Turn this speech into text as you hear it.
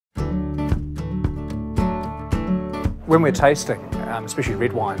When we're tasting, especially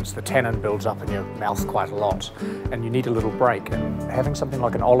red wines, the tannin builds up in your mouth quite a lot and you need a little break, and having something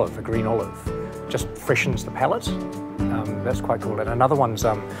like an olive, a green olive, just freshens the palate. That's quite cool. And another one's,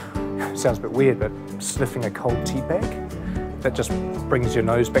 sounds a bit weird, but sniffing a cold tea bag, that just brings your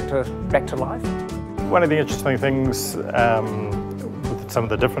nose back to life. One of the interesting things with some of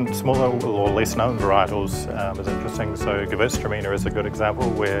the different smaller or less known varietals is interesting. So Gewürztraminer is a good example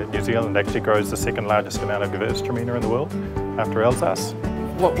where New Zealand actually grows the second largest amount of Gewürztraminer in the world after Alsace.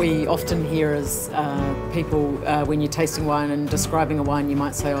 What we often hear is people, when you're tasting wine and describing a wine, you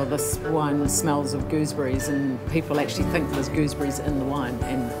might say, oh, this wine smells of gooseberries, and people actually think there's gooseberries in the wine,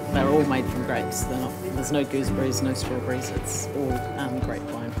 and they're all made from grapes. There's no gooseberries, no strawberries, it's all grape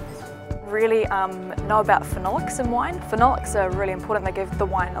wine. Really know about phenolics in wine. Phenolics are really important. They give the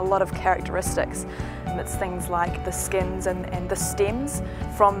wine a lot of characteristics. It's things like the skins and the stems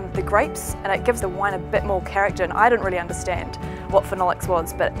from the grapes, and it gives the wine a bit more character. And I didn't really understand what phenolics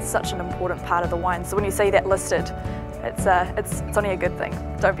was, but it's such an important part of the wine. So when you see that listed, it's only a good thing.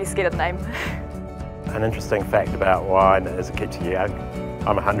 Don't be scared of the name. An interesting fact about wine is it keeps you young.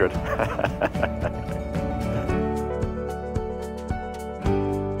 I'm 100.